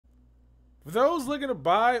For those looking to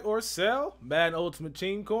buy or sell Madden Ultimate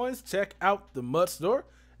Team coins, check out the MUT store.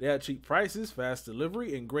 They have cheap prices, fast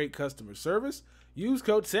delivery, and great customer service. Use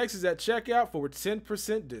code Texas at checkout for a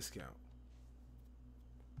 10% discount.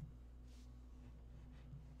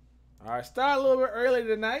 All right, start a little bit early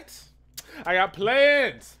tonight. I got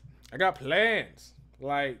plans.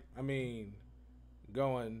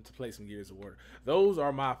 Going to play some Gears of War. Those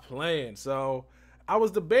are my plans. So I was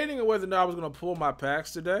debating on whether or not I was going to pull my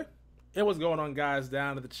packs today. And what's going on, guys,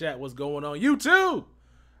 down in the chat? What's going on? You too!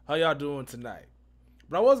 How y'all doing tonight?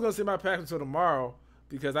 But I was going to save my packs until tomorrow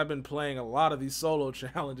because I've been playing a lot of these solo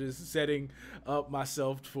challenges, setting up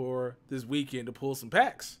myself for this weekend to pull some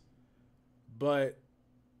packs. But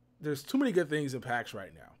there's too many good things in packs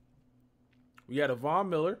right now. We got a Von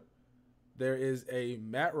Miller. There is a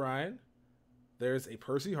Matt Ryan. There's a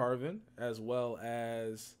Percy Harvin, as well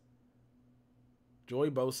as Joey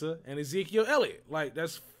Bosa and Ezekiel Elliott. Like,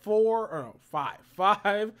 that's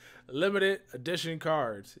five limited edition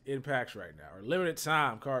cards in packs right now, or limited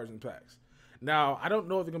time cards in packs. Now, I don't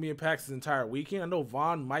know if they're going to be in packs this entire weekend. I know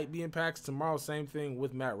Vaughn might be in packs tomorrow. Same thing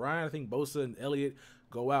with Matt Ryan. I think Bosa and Elliott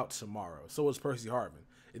go out tomorrow. So is Percy Harvin.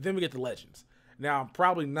 And then we get the legends. Now, I'm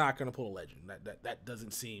probably not going to pull a legend. That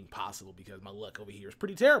doesn't seem possible because my luck over here is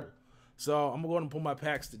pretty terrible. So I'm going to go ahead and pull my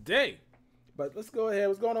packs today. But let's go ahead.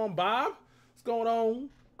 What's going on, Bob? What's going on,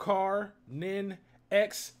 Car Nin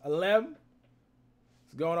X11?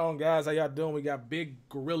 What's going on, guys? How y'all doing? We got big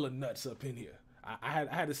gorilla nuts up in here. I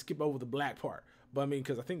had to skip over the black part. But I mean,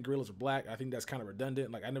 because I think gorillas are black. I think that's kind of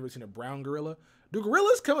redundant. Like, I've never seen a brown gorilla. Do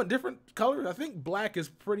gorillas come in different colors? I think black is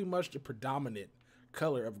pretty much the predominant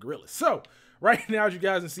color of gorillas. So, right now, as you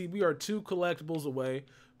guys can see, we are 2 collectibles away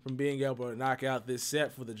from being able to knock out this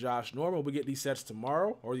set for the Josh Norman. We get these sets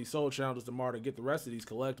tomorrow, or these solo challenges tomorrow, to get the rest of these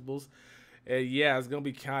collectibles. And yeah, it's gonna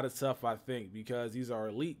be kind of tough, I think, because these are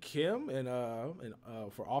Elite Kim and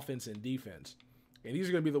for offense and defense, and these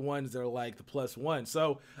are gonna be the ones that are like the +1.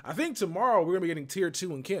 So I think tomorrow we're gonna be getting tier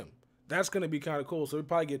 2 and Kim. That's gonna be kind of cool. So we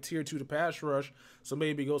probably get tier 2 to pass rush. So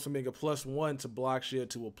maybe go from being a +1 to block shit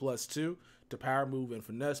to a +2 to power move and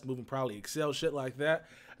finesse move and probably excel shit like that.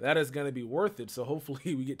 That is going to be worth it. So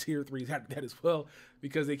hopefully we get tier 3s after that as well,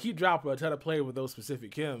 because they keep dropping a ton of play with those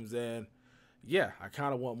specific Kims. And yeah, I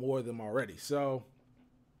kind of want more of them already. So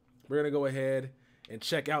we're going to go ahead and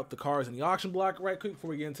check out the cards in the auction block right quick before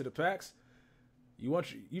we get into the packs. You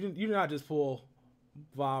did not just pull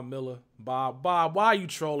Von Miller. Bob, why are you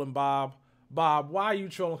trolling, Bob? Bob, why are you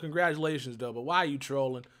trolling? Congratulations, though, but why are you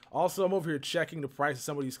trolling? Also, I'm over here checking the price of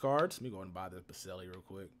some of these cards. Let me go ahead and buy this Baselli real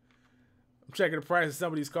quick. I'm checking the price of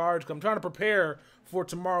some of these cards because I'm trying to prepare for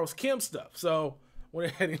tomorrow's Kim stuff. So,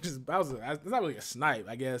 went ahead and it's not really a snipe,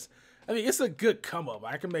 I guess. I mean, it's a good come up.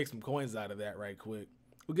 I can make some coins out of that right quick.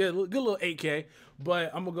 We'll get a good little 8K,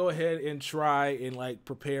 but I'm going to go ahead and try and like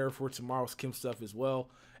prepare for tomorrow's Kim stuff as well.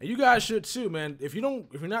 And you guys should too, man. If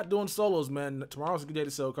you're not doing solos, man, tomorrow's a good day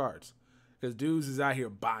to sell cards because dudes is out here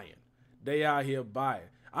buying. They out here buying.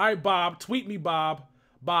 All right, Bob, tweet me, Bob.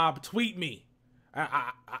 Bob, tweet me.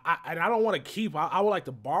 I don't want to keep. I would like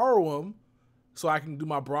to borrow them so I can do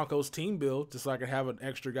my Broncos team build, just so I can have an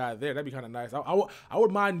extra guy there. That'd be kind of nice. I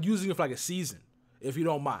would mind using it for like a season, if you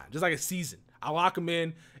don't mind. Just like a season. I'll lock them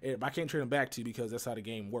in. I can't trade them back to you because that's how the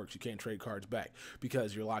game works. You can't trade cards back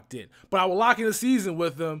because you're locked in. But I will lock in a season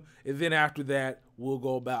with them, and then after that, we'll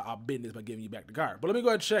go about our business by giving you back the card. But let me go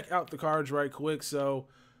ahead and check out the cards right quick. So,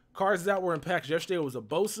 cards that were in packs yesterday was a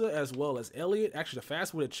Bosa as well as Elliott. Actually, the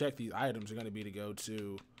fast way to check these items are going to be to go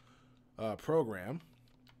to program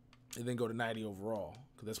and then go to 90 overall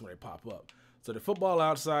because that's when they pop up. So the Football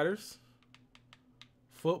Outsiders,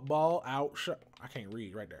 Football Out. I can't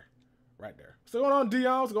read right there. Right there. What's going on,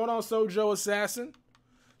 Dion? What's going on, Sojo Assassin?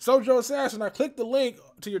 Sojo Assassin, I clicked the link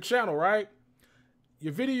to your channel, right?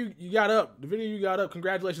 Your video you got up. The video you got up.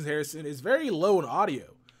 Congratulations, Harrison. It's very low in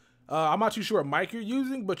audio. I'm not too sure what mic you're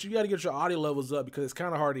using, but you got to get your audio levels up because it's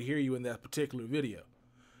kind of hard to hear you in that particular video.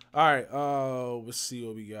 All right, let's see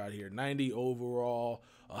what we got here. 90 overall,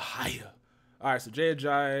 higher. All right, so Jay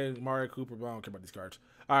Giant, Mario Cooper, but I don't care about these cards.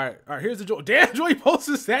 All right, here's the Joey. Damn, Joey Post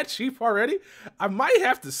is that cheap already? I might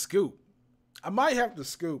have to scoop. He's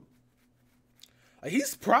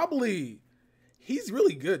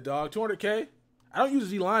really good, dog. 200K. I don't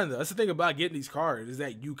use D-line, though. That's the thing about getting these cards is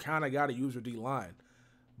that you kind of got to use your D-line.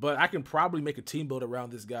 But I can probably make a team build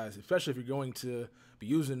around this guy, especially if you're going to be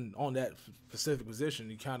using on that specific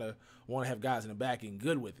position. You kind of want to have guys in the back and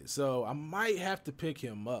good with it. So I might have to pick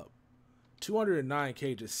him up.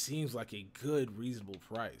 209K just seems like a good, reasonable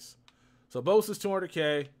price. So Bosa's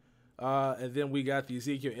 200K. And then we got the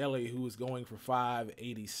Ezekiel Elliott, who is going for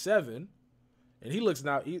 587. And he looks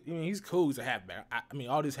now. I mean, he's cool. He's a halfback. I mean,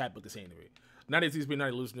 all these half look the same to me. 90 speed,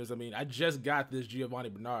 90 looseness. I mean, I just got this Giovanni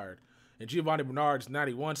Bernard, and Giovanni Bernard's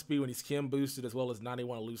 91 speed when he's Kim boosted, as well as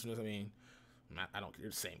 91 looseness. I mean, I don't care.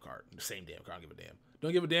 It's the same card, the same damn card. I don't give a damn.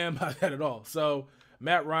 Don't give a damn about that at all. So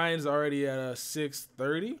Matt Ryan's already at a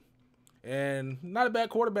 630, and not a bad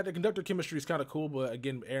quarterback. The conductor chemistry is kind of cool, but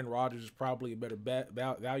again, Aaron Rodgers is probably a better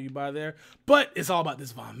value by there. But it's all about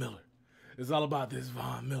this Von Miller. It's all about this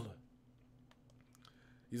Von Miller.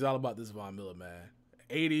 He's all about this Von Miller, man.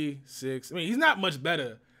 86. I mean, he's not much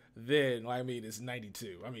better than, I mean, it's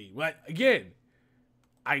 92. I mean, what? Again,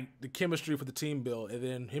 the chemistry for the team build, and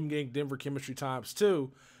then him getting Denver chemistry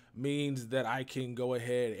 ×2 means that I can go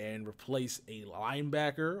ahead and replace a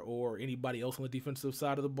linebacker or anybody else on the defensive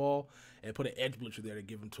side of the ball and put an edge blitzer there to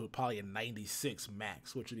give him to probably a 96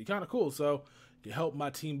 max, which would be kind of cool. So it can help my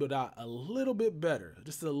team build out a little bit better,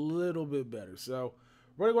 just a little bit better. So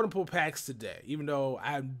we're going to pull packs today, even though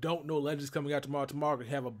I don't know legends coming out tomorrow. Tomorrow we're going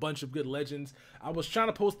to have a bunch of good legends. I was trying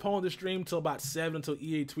to postpone the stream till about 7 until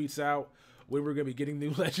EA tweets out when we're going to be getting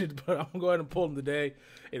new legends, but I'm going to go ahead and pull them today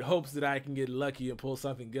in hopes that I can get lucky and pull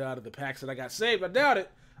something good out of the packs that I got saved. I doubt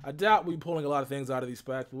it. I doubt we're pulling a lot of things out of these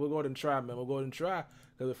packs, but we'll go ahead and try, man. We'll go ahead and try,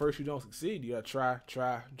 because at first you don't succeed. You got to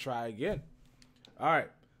try again. All right,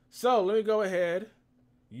 so let me go ahead.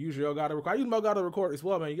 Usually I got to record. I use my got to record as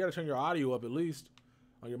well, man. You got to turn your audio up at least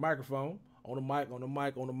on your microphone, on the mic, on the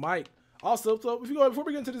mic, on the mic. Also, so if you go, before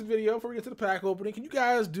we get into this video, before we get to the pack opening, can you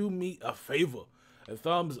guys do me a favor? And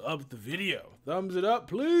thumbs up the video. Thumbs it up,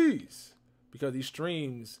 please. Because these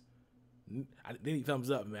streams, they need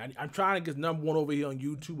thumbs up, man. I'm trying to get #1 over here on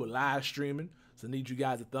YouTube with live streaming. So I need you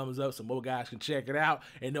guys a thumbs up so more guys can check it out.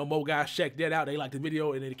 And no more guys check that out. They like the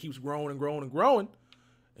video, and then it keeps growing and growing and growing.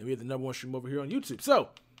 And we have the #1 stream over here on YouTube. So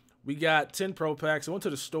we got 10 Pro Packs. I went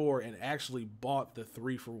to the store and actually bought the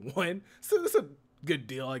 3-for-1. So it's a good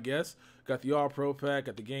deal, I guess. Got the All Pro Pack,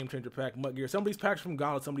 got the Gamechanger Pack, MUT Gear. Some of these packs from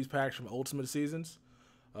Gauntlet, some of these packs from Ultimate Seasons.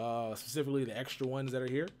 Specifically the extra ones that are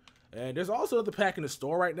here. And there's also another pack in the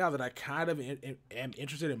store right now that I kind of am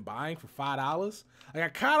interested in buying for $5. Like, I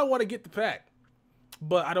kind of want to get the pack,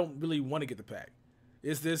 but I don't really want to get the pack.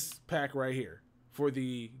 It's this pack right here for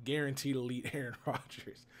the guaranteed elite Aaron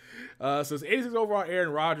Rodgers. So it's 86 overall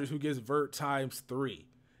Aaron Rodgers, who gets vert ×3.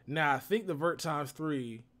 Now, I think the vert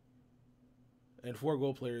 ×3 and 4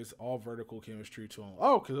 goal players, all vertical chemistry to him.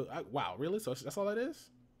 Oh, wow, really? So that's all that is?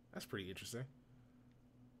 That's pretty interesting.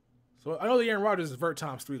 So I know the Aaron Rodgers is vert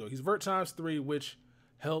 ×3 though. He's vert ×3, which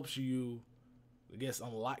helps you, I guess,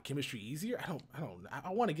 unlock chemistry easier. I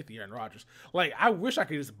want to get the Aaron Rodgers. Like, I wish I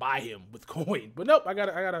could just buy him with coin, but nope. I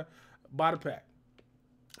gotta buy the pack.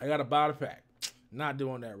 I gotta buy the pack. Not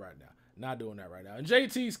doing that right now. Not doing that right now. And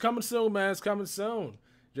JT's coming soon, man. It's coming soon.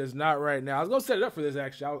 Just not right now. I was gonna set it up for this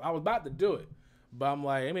actually. I was about to do it, but I'm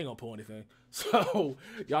like, I ain't gonna pull anything. So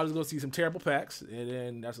y'all just gonna see some terrible packs, and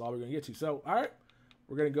then that's all we're gonna get to. So all right.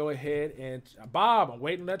 We're going to go ahead and Bob, I'm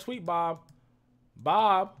waiting on that tweet, Bob.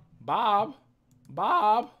 Bob ain't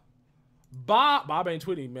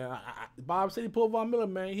tweeting, man. Bob said he pulled Von Miller,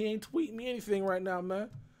 man. He ain't tweeting me anything right now, man.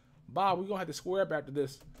 Bob, we're going to have to square up after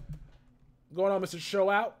this. What's going on, Mr. Show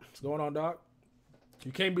Out? What's going on, Doc?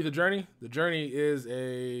 You can't beat the journey. The journey is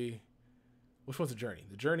a... Which one's the journey?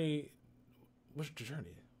 The journey... What's the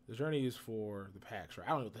journey? The journey is for the packs, right? I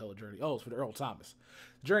don't know what the hell the journey... Oh, it's for the Earl Thomas.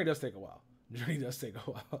 The journey does take a while. Journey does take a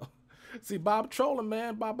while. See, Bob trolling,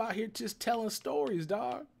 man. Bob out here just telling stories,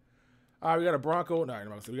 dog. All right, we got a Bronco.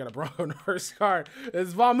 No, we got a Bronco in the first card.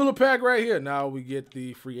 It's Von Miller pack right here. Now we get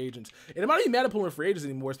the free agents. And I'm not even mad at pulling free agents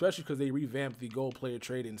anymore, especially because they revamped the gold player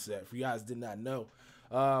trading set. For you guys did not know.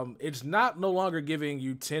 It's no longer giving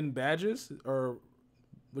you 10 badges,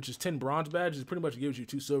 which is 10 bronze badges. It pretty much gives you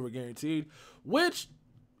 2 silver guaranteed, which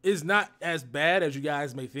is not as bad as you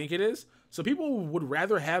guys may think it is. So people would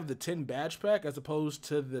rather have the 10 badge pack as opposed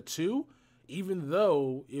to the 2, even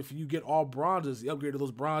though if you get all bronzes, the upgrade of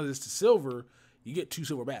those bronzes to silver, you get 2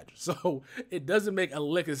 silver badges. So it doesn't make a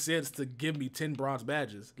lick of sense to give me 10 bronze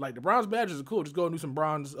badges. Like, the bronze badges are cool. Just go and do some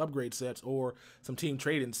bronze upgrade sets or some team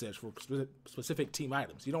trading sets for specific team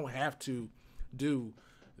items. You don't have to do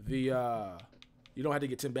the... you don't have to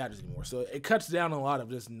get 10 badges anymore. So it cuts down on a lot of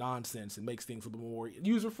just nonsense and makes things a little bit more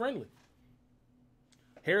user-friendly.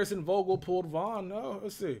 Harrison Vogel pulled Vaughn. No,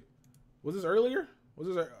 let's see. Was this earlier? Was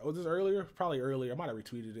this earlier? Probably earlier. I might have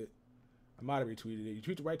retweeted it. You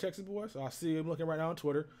tweet the right Texas boy? So I see him looking right now on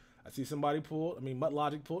Twitter. I see somebody pulled. MUT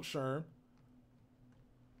Logic pulled Sherm.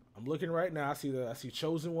 I'm looking right now. I see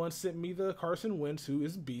Chosen One sent me the Carson Wentz, who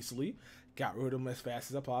is beastly. Got rid of him as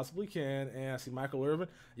fast as I possibly can. And I see Michael Irvin.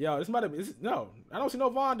 Yo, this might have been... No, I don't see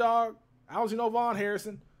no Vaughn, dog. I don't see no Vaughn,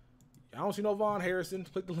 Harrison. I don't see no Von Harrison.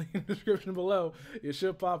 Click the link in the description below. It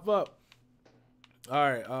should pop up.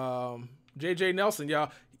 All right. JJ Nelson,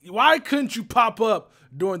 y'all. Why couldn't you pop up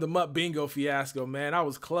during the MUT Bingo fiasco, man? I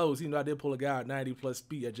was close. Even though I did pull a guy at 90+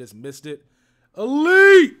 speed, I just missed it.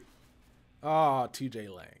 Elite! Oh, TJ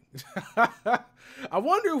Lang. I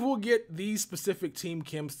wonder if we'll get these specific team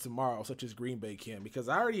chems tomorrow, such as Green Bay chem, because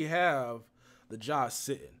I already have the Josh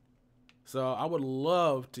sitting. So I would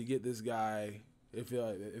love to get this guy if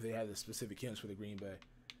they had the specific chems for the Green Bay.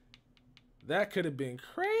 That could have been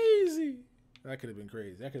crazy. That could have been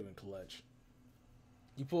crazy. That could have been clutch.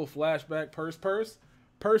 You pull flashback, purse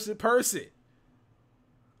it.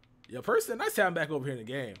 Yo, Person, nice to have him back over here in the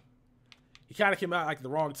game. He kind of came out like the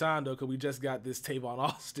wrong time, though, because we just got this Tavon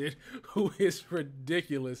Austin, who is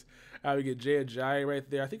ridiculous. We get Jay Ajayi right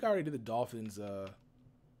there. I think I already did the Dolphins. I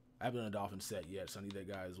haven't done a Dolphins set yet, so I need that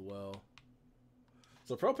guy as well.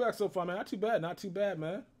 So Pro Pack so far, man, not too bad. Not too bad,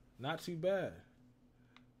 man. Not too bad.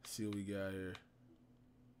 Let's see what we got here.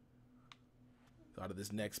 Out of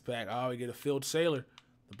this next pack, oh, we get a Field Sailor.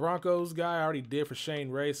 The Broncos guy I already did for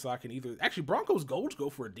Shane Ray, so I can either... Actually, Broncos golds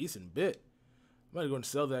go for a decent bit. I'm going to go and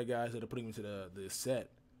sell that guy instead of putting him into the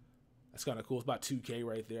set. That's kind of cool. It's about 2K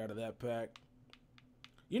right there out of that pack.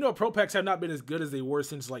 You know, Pro Packs have not been as good as they were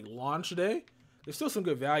since, like, launch day. There's still some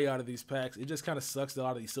good value out of these packs. It just kind of sucks that a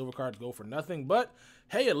lot of these silver cards go for nothing. But,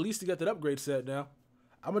 hey, at least you got that upgrade set now.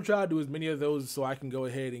 I'm going to try to do as many of those so I can go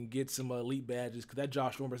ahead and get some elite badges, because that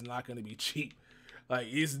Josh Norman is not going to be cheap. Like,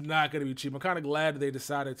 it's not going to be cheap. I'm kind of glad that they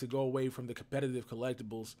decided to go away from the competitive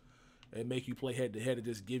collectibles and make you play head-to-head and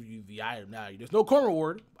just give you the item. Now, there's no coin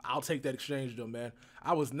reward. I'll take that exchange, though, man.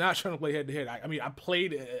 I was not trying to play head-to-head. I mean, I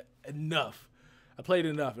played enough. I played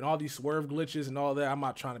enough. And all these swerve glitches and all that, I'm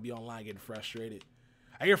not trying to be online getting frustrated.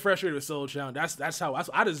 I get frustrated with Solo Challenge. That's how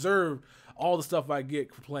I deserve all the stuff I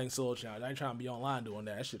get for playing Solo Challenge. I ain't trying to be online doing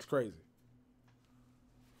that. That shit's crazy.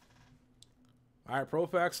 All right, Pro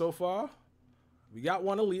Pack so far. We got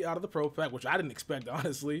one elite out of the Pro Pack, which I didn't expect,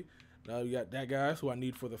 honestly. Now we got that guy who I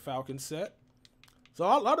need for the Falcon set. So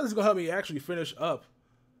a lot of this is going to help me actually finish up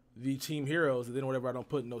the Team Heroes, and then whatever I don't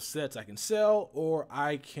put in those sets, I can sell, or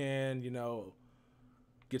I can, you know,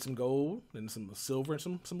 get some gold and some silver and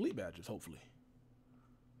some elite badges, hopefully.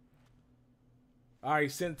 All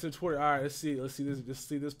right, sent to Twitter. All right, let's see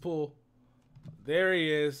this pull. There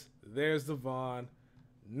he is. There's the Vaughn.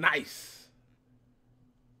 Nice.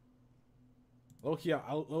 Low key,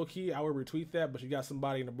 I would retweet that, but you got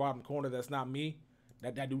somebody in the bottom corner that's not me.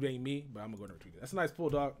 That dude ain't me, but I'm gonna go and retweet it. That's a nice pull,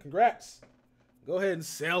 dog. Congrats. Go ahead and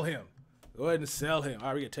sell him. Go ahead and sell him. All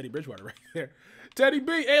right, we got Teddy Bridgewater right there. Teddy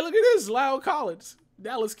B. Hey, look at this. Lyle Collins.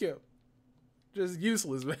 Dallas Kemp. Just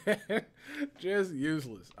useless, man. Just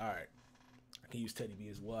useless. All right. I can use Teddy B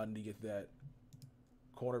as well. I need to get that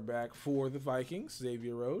cornerback for the Vikings.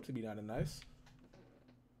 Xavier Rhodes to be not nice.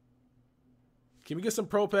 Can we get some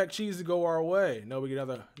Pro Pack cheese to go our way? No, we get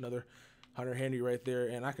another Hunter Henry right there,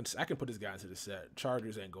 and I can put this guy into the set.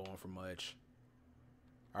 Chargers ain't going for much.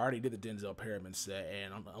 I already did the Denzel Perriman set,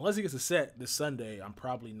 and unless he gets a set this Sunday, I'm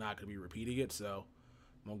probably not going to be repeating it, so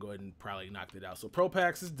I'm going to go ahead and probably knock it out. So Pro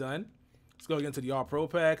Packs is done. Let's go again to the All Pro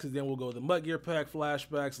Packs, and then we'll go to the MUT Gear Pack,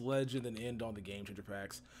 Flashbacks, Legend, and end on the Gamechanger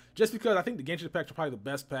Packs. Just because I think the Gamechanger Packs are probably the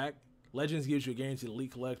best pack. Legends gives you a guaranteed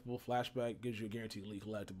elite collectible. Flashback gives you a guaranteed elite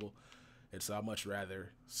collectible. And so I'd much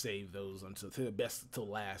rather save those until the best till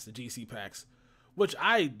last, the GC packs, which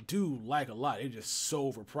I do like a lot. They're just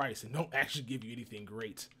so overpriced and don't actually give you anything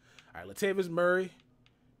great. All right, Latavius Murray,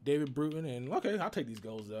 David Bruton, and okay, I'll take these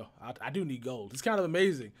golds though. I do need gold. It's kind of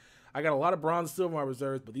amazing. I got a lot of bronze and silver in my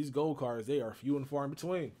reserves, but these gold cards, they are few and far in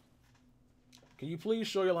between. Can you please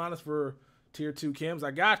show your lineups for tier 2 chems?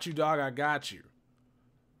 I got you, dog. I got you.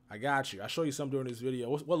 I'll show you some during this video.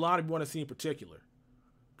 What lineup do you want to see in particular?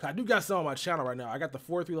 I do got some on my channel right now. I got the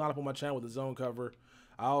 4-3 lineup on my channel with the zone cover.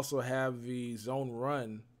 I also have the zone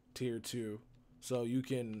run tier 2, so you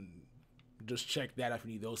can just check that if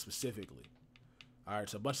you need those specifically. All right,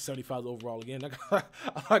 so a bunch of 75s overall again.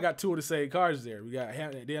 I got 2 of the same cards there. We got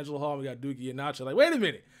D'Angelo Hall, we got Dookie and Nacho. Like, wait a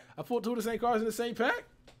minute, I pulled 2 of the same cards in the same pack.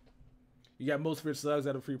 You got most rich slugs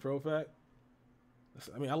out of free Pro Pack.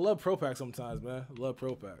 I mean, I love Pro Packs sometimes, man. I love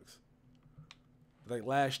Pro Packs. Like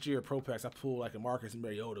last year, Pro Packs, I pulled like a Marcus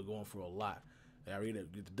Mariota going for a lot. I already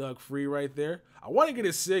get the Doug Free right there. I want to get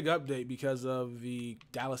his SIG update because of the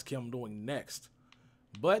Dallas Kim doing next.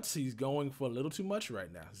 But he's going for a little too much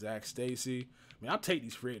right now. Zach Stacy. I mean, I'll take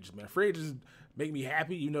these fridges, man. Fridges make me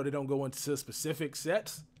happy. You know, they don't go into specific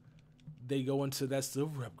sets. They go into that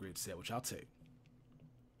silver upgrade set, which I'll take.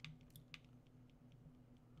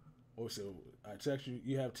 Also, I text you.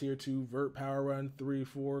 You have tier 2 vert power run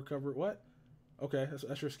 3-4 cover. What? Okay,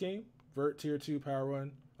 that's your scheme. Vert tier 2 power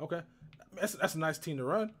run. Okay, that's a nice team to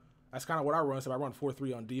run. That's kind of what I run. So I run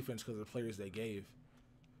 4-3 on defense because of the players they gave.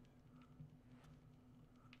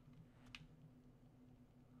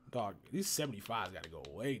 Dog, these 75s got to go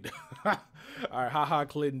away. All right, haha,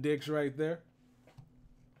 Clinton Dix right there.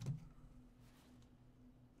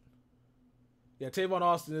 Yeah, Tavon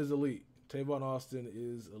Austin is elite. Tavon Austin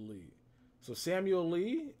is elite. So Samuel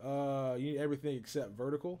Lee, you need everything except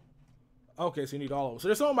vertical. Okay, so you need all of them. So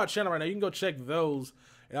there's some on my channel right now. You can go check those,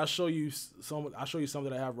 and I'll show you some. I'll show you some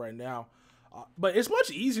that I have right now. But it's much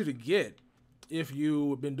easier to get if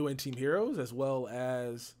you've been doing Team Heroes as well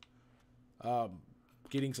as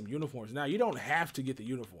getting some uniforms. Now you don't have to get the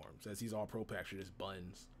uniforms as these all pro packs are just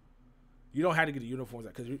buns. You don't have to get the uniforms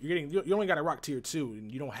because you only got to rock tier 2,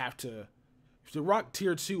 and you don't have to. To rock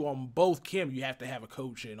tier 2 on both Kim, you have to have a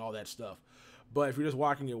coach and all that stuff. But if you're just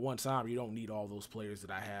walking it one time, you don't need all those players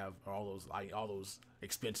that I have, or all those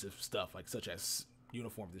expensive stuff, like such as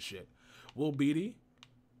uniforms and shit. Will Beatty.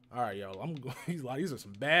 All right, yo, these are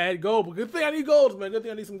some bad gold, but good thing I need golds, man. Good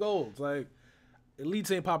thing I need some golds. Like,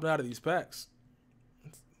 elites ain't popping out of these packs.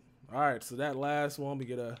 All right, so that last one, we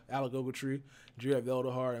get a Alagoga Tree, Jared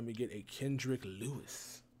Veldahar, and we get a Kendrick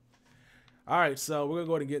Lewis. All right, so we're gonna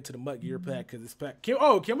go ahead and get to the MUT Gear pack because this pack.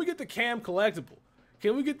 Can we get the Cam collectible?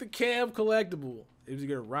 Can we get the Cam collectible? If you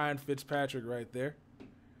get a Ryan Fitzpatrick right there,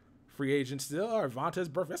 free agent still. All right, Vontaze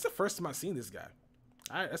Burfict. That's the first time I've seen this guy.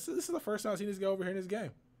 All right, this is the first time I've seen this guy over here in this game.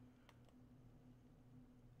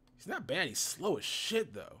 He's not bad. He's slow as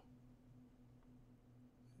shit though.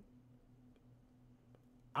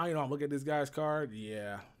 I don't know. I'm looking at this guy's card.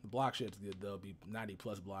 Yeah, the block shit's good though. Be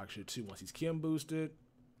 90+ block shit too once he's Kim boosted.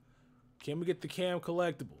 Can we get the Cam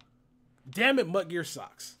collectible? Damn it, MUT Gear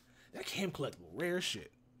socks. That Cam collectible, rare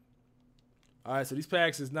shit. All right, so these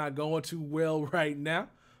packs is not going too well right now.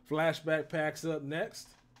 Flashback packs up next.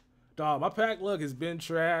 Dog, my pack luck has been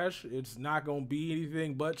trash. It's not going to be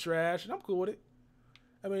anything but trash, and I'm cool with it.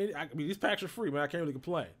 I mean, these packs are free, man. I can't really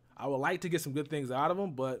complain. I would like to get some good things out of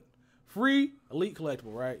them, but free, elite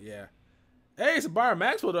collectible, right? Yeah. Hey, it's a Byron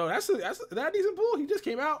Maxwell, though. That's a decent pull. He just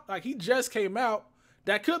came out. Like, he just came out.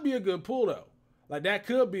 That could be a good pull though. Like that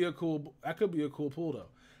could be a cool pull though.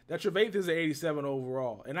 That Trevathan is an 87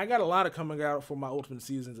 overall, and I got a lot of coming out for my Ultimate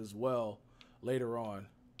Seasons as well later on.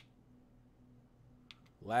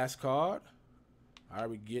 Last card. All right,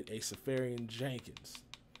 we get a Safarian Jenkins.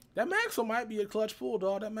 That Maxwell might be a clutch pull,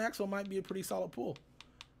 dog. That Maxwell might be a pretty solid pull.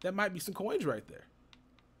 That might be some coins right there.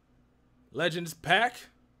 Legends pack,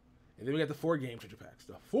 and then we got the 4 Gamechanger packs.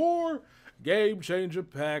 The 4 Gamechanger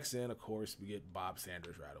packs, and of course we get Bob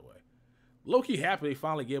Sanders right away. Low-key happy they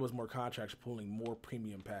finally gave us more contracts pulling more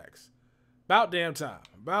premium packs. About damn time.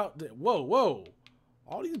 Whoa.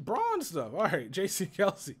 All these bronze stuff. All right, J.C.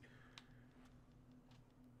 Kelsey.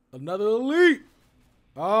 Another elite.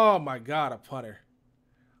 Oh my God, a punter.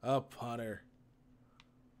 A punter.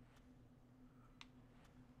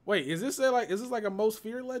 Wait, is this like a most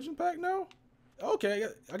feared legend pack now? Okay,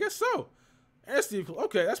 I guess so. And Steve,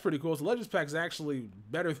 okay, that's pretty cool. So Legends pack is actually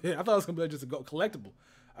better than I thought it was gonna be just a collectible.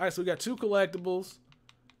 All right, so we got 2 collectibles,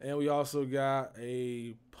 and we also got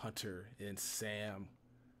a punter in Sam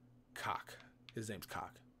Cock. His name's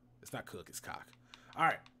Cock. It's not Cook, it's Cock. All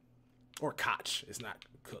right, or Koch. It's not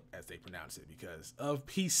Cook as they pronounce it because of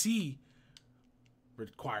PC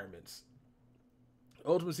requirements.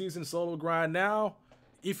 Ultimate Season solo grind now.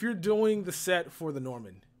 If you're doing the set for the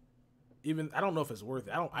Norman. Even I don't know if it's worth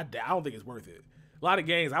it. I don't think it's worth it. A lot of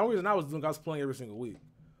games. I was playing every single week,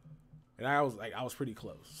 and I was pretty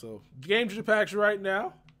close. So Gamechanger packs right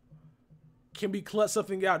now. Can we clutch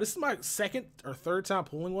something out? This is my 2nd or 3rd time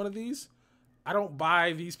pulling one of these. I don't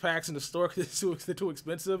buy these packs in the store because they're too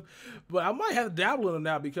expensive, but I might have to dabble in them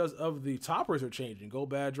now because of the toppers are changing. Go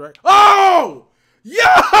badge right. Oh,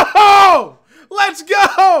 yo, let's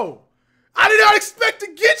go! I did not expect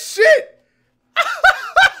to get shit.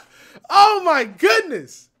 Oh my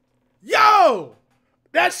goodness. Yo,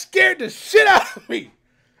 that scared the shit out of me.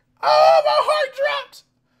 Oh, my heart dropped.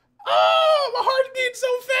 Oh, my heart beat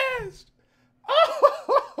so fast.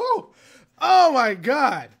 Oh my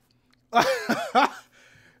God.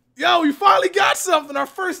 Yo, we finally got something. Our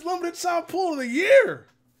first limited time pull of the year.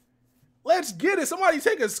 Let's get it. Somebody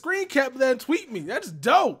take a screen cap of that and tweet me. That's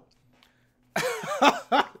dope.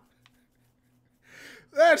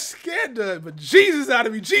 That scared the bejesus out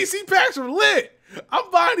of me. GC packs are lit.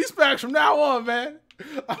 I'm buying these packs from now on, man.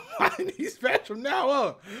 I'm buying these packs from now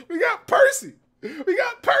on. We got Percy. We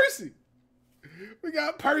got Percy. We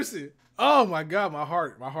got Percy. Oh my God, my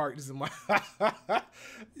heart. This is my.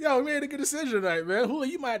 Yo, we made a good decision tonight, man. Hula,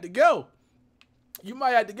 you might have to go. You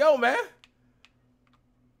might have to go, man.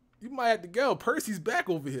 You might have to go. Percy's back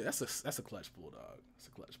over here. That's a clutch pull, dog. That's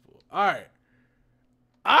a clutch pull. All right.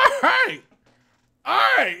 All right. All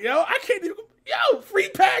right, yo. I can't even. Yo, free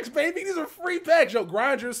packs, baby. These are free packs. Yo,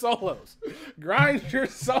 grind your solos. Grind your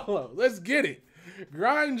solos. Let's get it.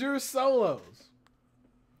 Grind your solos.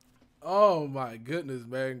 Oh, my goodness,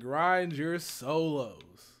 man. Grind your solos.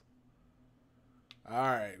 All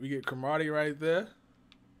right. We get Cromartie right there.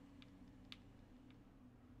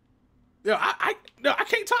 Yo, I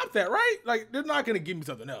can't top that, right? Like, they're not gonna give me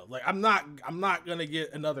something else. Like, I'm not gonna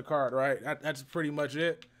get another card, right? That's pretty much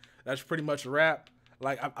it. That's pretty much a wrap.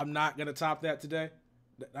 Like, I'm not gonna top that today.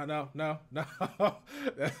 No.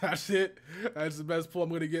 That's it. That's the best pull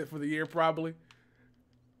I'm gonna get for the year, probably.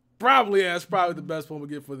 Yeah, it's probably the best pull I'm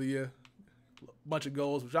gonna get for the year. Bunch of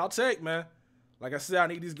goals, which I'll take, man. Like I said, I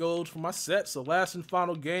need these goals for my set. So last and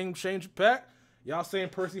final game changer pack. Y'all saying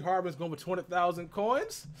Percy Harvin's going with 200,000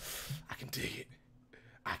 coins? I can dig it.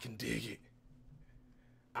 I can dig it.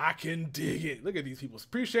 I can dig it. Look at these people.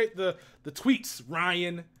 Appreciate the tweets,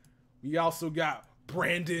 Ryan. We also got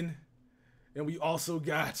Brandon. And we also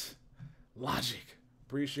got Logic.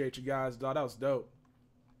 Appreciate you guys, dog. That was dope.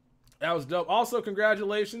 That was dope. Also,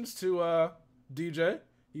 congratulations to DJ.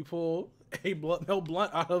 He pulled a Mel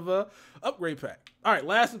Blunt out of a upgrade pack. All right,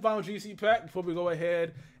 last and final GC pack before we go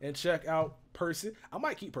ahead and check out Percy. I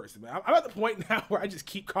might keep Percy, man. I'm at the point now where I just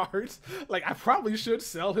keep cards. Like, I probably should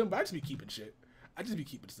sell him, but I just be keeping shit. I just be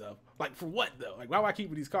keeping stuff. Like, for what, though? Like, why would I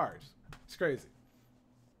keep these cards? It's crazy.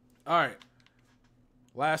 All right.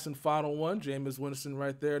 Last and final one. Jameis Winston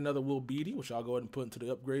right there. Another Will Beatty, which I'll go ahead and put into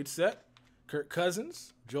the upgrade set. Kirk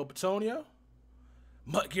Cousins. Joe Petonio.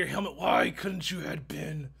 MUT Gear helmet. Why couldn't you have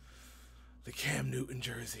been the Cam Newton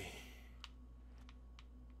jersey?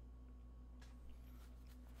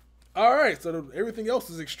 All right, so everything else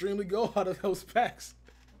is extremely go out of those packs.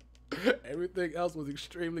 Everything else was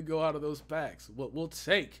extremely go out of those packs. We'll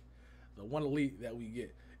take the one elite that we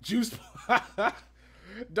get. Juice.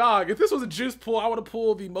 Dog, if this was a juice pull, I would have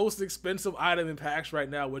pulled the most expensive item in packs right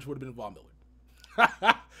now, which would have been Von Miller.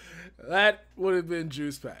 That would have been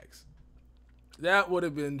juice packs. That would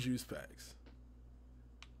have been juice packs.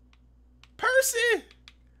 Percy!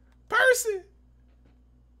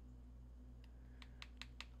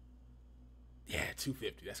 Yeah,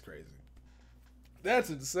 250. That's crazy. That's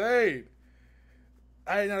insane.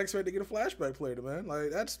 I did not expect to get a flashback player, man.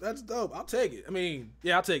 Like, that's dope. I'll take it. I mean,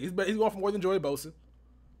 yeah, I'll take it. He's going for more than Joey Bosa.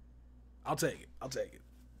 I'll take it.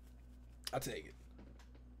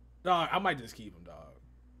 Dog, I might just keep him, dog.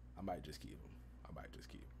 I might just keep him. I might just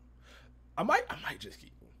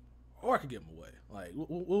keep him. Or I could give him away. Like,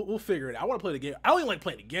 we'll figure it out. I want to play the game. I only like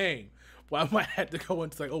playing the game. But I might have to go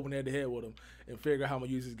into like open head-to-head with him and figure out how I'm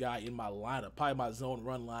going to use this guy in my lineup. Probably my zone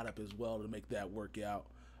run lineup as well to make that work out.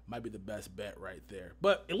 Might be the best bet right there.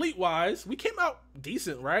 But elite-wise, we came out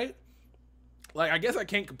decent, right? Like, I guess I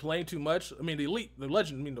can't complain too much. I mean, the elite, the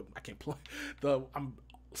legend, I mean, I can't play. I'm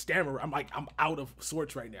stammering. I'm out of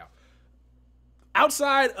sorts right now.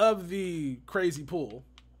 Outside of the crazy pull,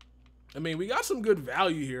 I mean, we got some good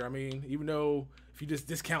value here. I mean, even though if you just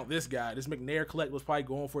discount this guy, this McNair collect was probably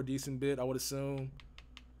going for a decent bit, I would assume.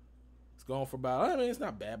 It's going for about, I mean, it's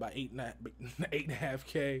not bad, about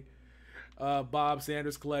 8.5K. Bob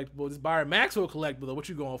Sanders collectible. This Byron Maxwell collectible, though. What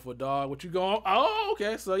you going for, dog? What you going? Oh,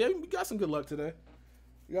 okay. So, yeah, we got some good luck today.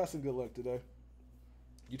 You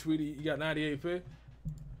tweeted, you got 98P?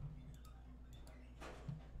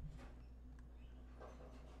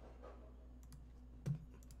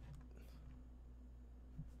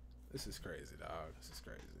 This is crazy, dog. This is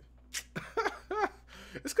crazy.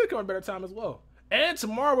 This could come at a better time as well. And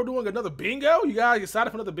tomorrow we're doing another bingo. You guys excited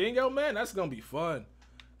for another bingo, man? That's going to be fun.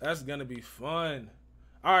 That's going to be fun.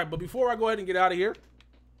 All right, but before I go ahead and get out of here,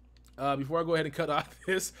 before I go ahead and cut off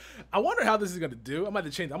this, I wonder how this is going to do. I might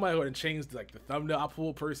have to change. I might go ahead and change like the thumbnail. I'll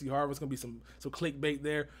pull Percy Harvin. It's going to be some clickbait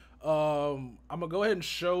there. I'm going to go ahead and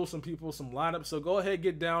show some people some lineups. So go ahead,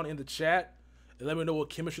 get down in the chat and let me know what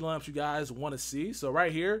chemistry lineups you guys want to see. So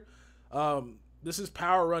right here, this is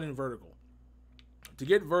power running vertical. To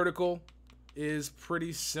get vertical is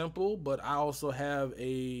pretty simple, but I also have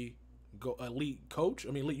a elite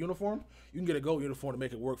uniform. You can get a gold uniform to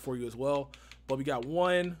make it work for you as well. But we got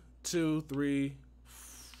 1, 2, 3,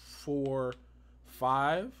 4,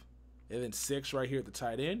 5, and then 6 right here at the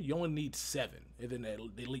tight end. You only need 7, and then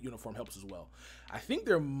the elite uniform helps as well. I think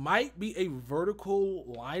there might be a vertical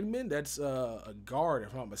lineman that's a guard,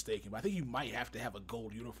 if I'm not mistaken. But I think you might have to have a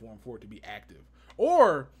gold uniform for it to be active.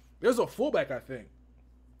 Or there's a fullback, I think.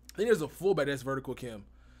 I think there's a fullback that's vertical Kim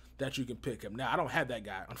that you can pick him. Now, I don't have that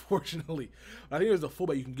guy, unfortunately. I think there's a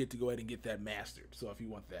fullback you can get to go ahead and get that mastered. So if you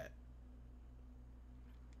want that.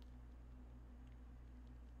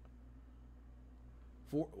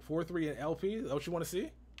 4-3 and LP. Is that what you want to see?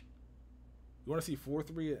 You want to see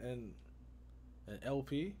 4-3 and an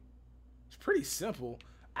LP? It's pretty simple.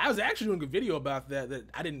 I was actually doing a video about that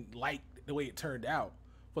I didn't like the way it turned out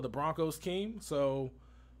for the Broncos team. So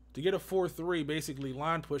to get a 4-3 basically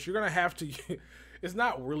line push, you're gonna have to. It's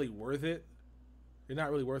not really worth it. It's not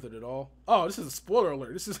really worth it at all. Oh, this is a spoiler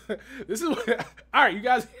alert. This is what, all right. You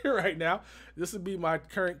guys here right now. This would be my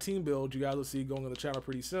current team build. You guys will see going on the channel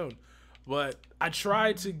pretty soon. But I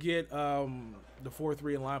tried to get the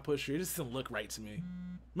 4-3 and line pusher. It just didn't look right to me.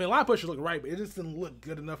 I mean, line pusher looked right, but it just didn't look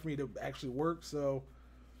good enough for me to actually work. So,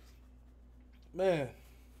 man.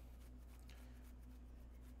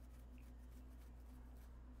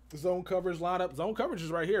 The zone coverage lineup. Zone coverage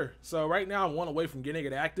is right here. So right now I'm one away from getting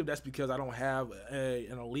it active. That's because I don't have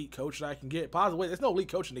an elite coach that I can get. Possibly, there's no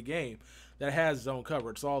elite coach in the game that has zone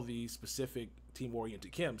coverage. It's all the specific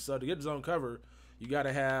team-oriented chems. So to get zone cover, you got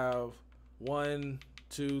to have 1,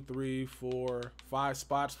 2, 3, 4, 5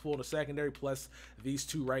 spots full in the secondary plus these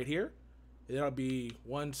 2 right here. And that'll be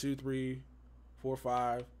 1, 2, 3, 4,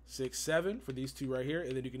 5, 6, 7 for these 2 right here.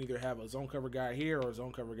 And then you can either have a zone cover guy here or a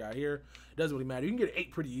zone cover guy here. It doesn't really matter. You can get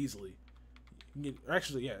 8 pretty easily. You can get,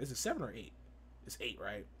 actually, yeah, is it 7 or 8? It's 8,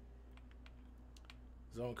 right?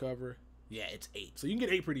 Zone cover. Yeah, it's 8. So you can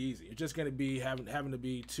get 8 pretty easy. It's just going to be having to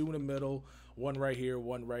be 2 in the middle, 1 right here,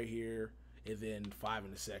 1 right here, and then 5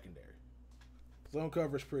 in the secondary. Zone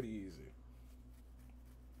cover is pretty easy.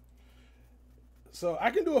 So I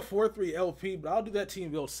can do a 4-3 LP, but I'll do that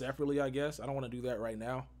team build separately, I guess. I don't want to do that right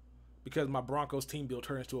now because my Broncos team build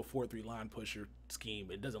turns to a 4-3 line pusher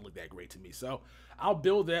scheme. It doesn't look that great to me. So I'll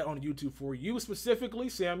build that on YouTube for you specifically,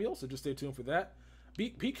 Samuel. So just stay tuned for that.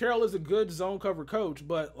 Pete Carroll is a good zone cover coach,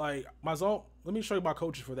 but like my zone, let me show you my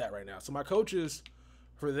coaches for that right now. So my coaches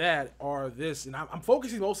for that are this, and I'm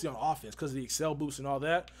focusing mostly on offense because of the Excel boost and all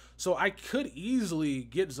that. So I could easily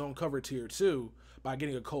get zone cover tier 2 by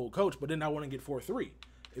getting a cold coach, but then I want to get 4-3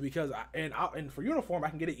 because and for uniform I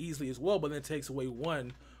can get it easily as well, but then it takes away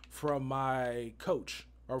 1 from my coach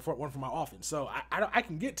or 1 from my offense. So I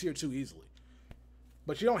can get tier 2 easily,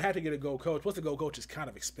 but you don't have to get a gold coach. Plus the gold coach is kind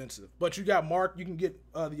of expensive, but you got Mark. You can get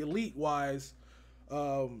the elite wise.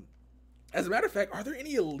 As a matter of fact, are there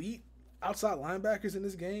any elite outside linebackers in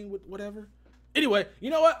this game with whatever? Anyway, you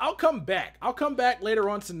know what? I'll come back. I'll come back later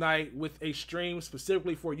on tonight with a stream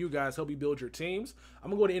specifically for you guys, help you build your teams. I'm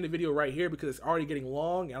going to go to end the video right here because it's already getting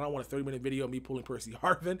long, and I don't want a 30-minute video of me pulling Percy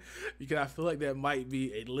Harvin because I feel like that might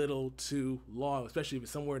be a little too long, especially if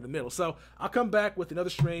it's somewhere in the middle. So I'll come back with another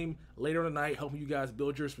stream later on tonight, helping you guys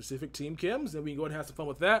build your specific team chems, and we can go ahead and have some fun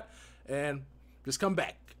with that. And just come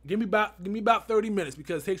back. Give me about 30 minutes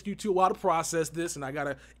because it takes you a while to process this, and I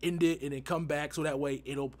gotta end it and then come back so that way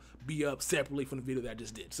it'll be up separately from the video that I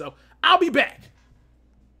just did. So I'll be back.